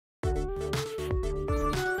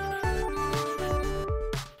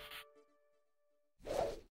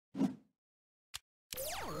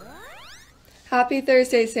Happy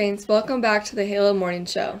Thursday, Saints. Welcome back to the Halo Morning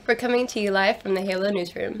Show. We're coming to you live from the Halo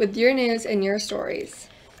newsroom with your news and your stories.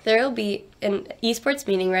 There will be an esports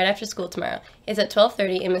meeting right after school tomorrow. It's at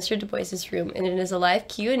 12:30 in Mr. Du Bois' room, and it is a live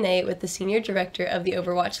Q&A with the senior director of the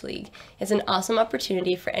Overwatch League. It's an awesome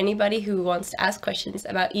opportunity for anybody who wants to ask questions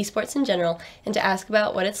about esports in general and to ask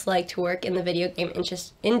about what it's like to work in the video game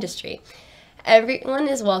industry. Everyone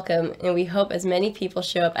is welcome, and we hope as many people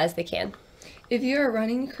show up as they can. If you are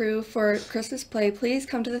running crew for Christmas play, please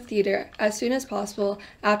come to the theater as soon as possible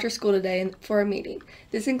after school today for a meeting.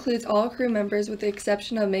 This includes all crew members with the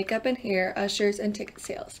exception of makeup and hair, ushers, and ticket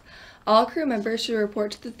sales. All crew members should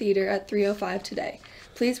report to the theater at 3:05 today.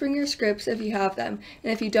 Please bring your scripts if you have them,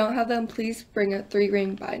 and if you don't have them, please bring a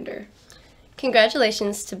 3-ring binder.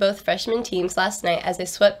 Congratulations to both freshman teams last night as they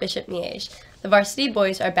swept Bishop Miege. The varsity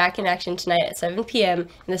boys are back in action tonight at 7 p.m.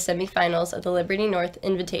 in the semifinals of the Liberty North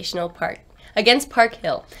Invitational against Park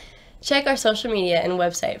Hill. Check our social media and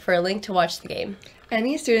website for a link to watch the game.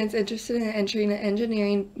 Any students interested in entering an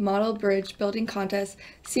engineering model bridge building contest,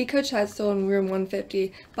 see Coach Hetzel in room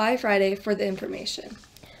 150 by Friday for the information.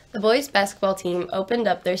 The boys basketball team opened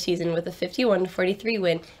up their season with a 51-43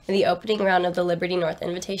 win in the opening round of the Liberty North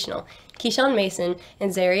Invitational. Keyshawn Mason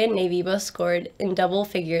and Zarian Navy both scored in double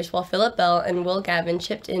figures, while Philip Bell and Will Gavin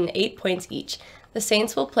chipped in 8 points each. The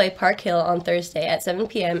Saints will play Park Hill on Thursday at 7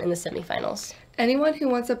 p.m. in the semifinals. Anyone who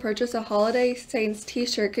wants to purchase a Holiday Saints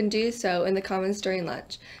t-shirt can do so in the Commons during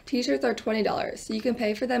lunch. T-shirts are $20. You can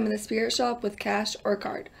pay for them in the Spirit Shop with cash or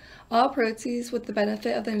card. All proceeds with the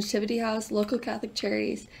benefit of the Nativity House, local Catholic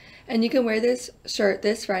charities, and you can wear this shirt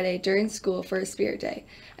this Friday during school for a Spirit Day,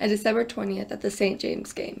 and December 20th at the St.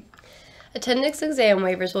 James game. Attendance exam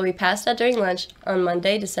waivers will be passed out during lunch on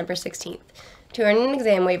Monday, December 16th. To earn an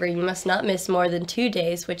exam waiver, you must not miss more than 2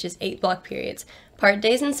 days, which is 8 block periods. Part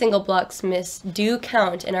days and single blocks missed do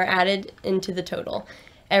count and are added into the total.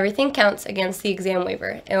 Everything counts against the exam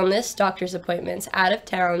waiver: illness, doctor's appointments, out of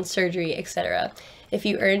town, surgery, etc. If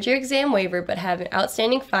you earned your exam waiver but have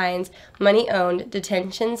outstanding fines, money owed,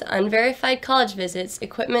 detentions, unverified college visits,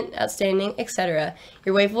 equipment outstanding, etc.,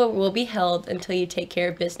 your waiver will be held until you take care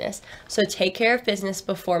of business. So take care of business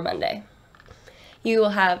before Monday. You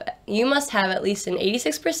must have at least an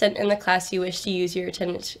 86% in the class you wish to use your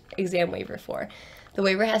attendance exam waiver for. The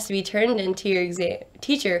waiver has to be turned in to your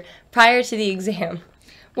teacher prior to the exam.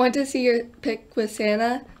 Want to see your pic with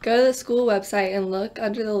Santa? Go to the school website and look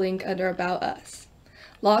under the link under About Us.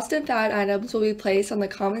 Lost and found items will be placed on the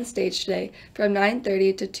common stage today from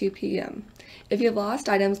 9:30 to 2 p.m. If you've lost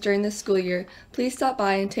items during the school year, please stop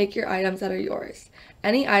by and take your items that are yours.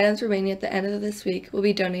 Any items remaining at the end of this week will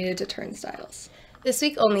be donated to Turnstiles. This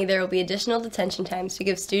week only, there will be additional detention times to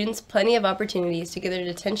give students plenty of opportunities to get their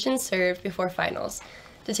detention served before finals.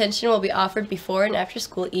 Detention will be offered before and after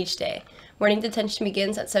school each day. Morning detention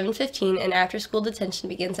begins at 7:15 and after-school detention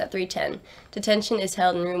begins at 3:10. Detention is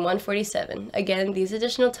held in room 147. Again, these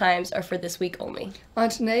additional times are for this week only. On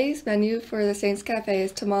today's menu for the Saints Cafe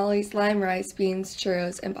is tamales, lime rice, beans,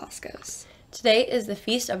 churros, and Boscos. Today is the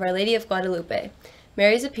Feast of Our Lady of Guadalupe.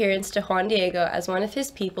 Mary's appearance to Juan Diego as one of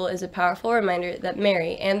his people is a powerful reminder that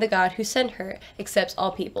Mary and the God who sent her accepts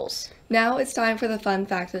all peoples. Now it's time for the fun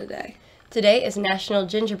fact of the day. Today is National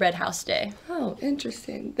Gingerbread House Day. Oh,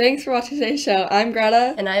 interesting. Thanks for watching today's show. I'm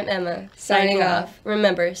Greta. And I'm Emma. Signing off.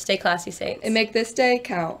 Remember, stay classy, Saints. And make this day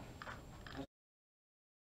count.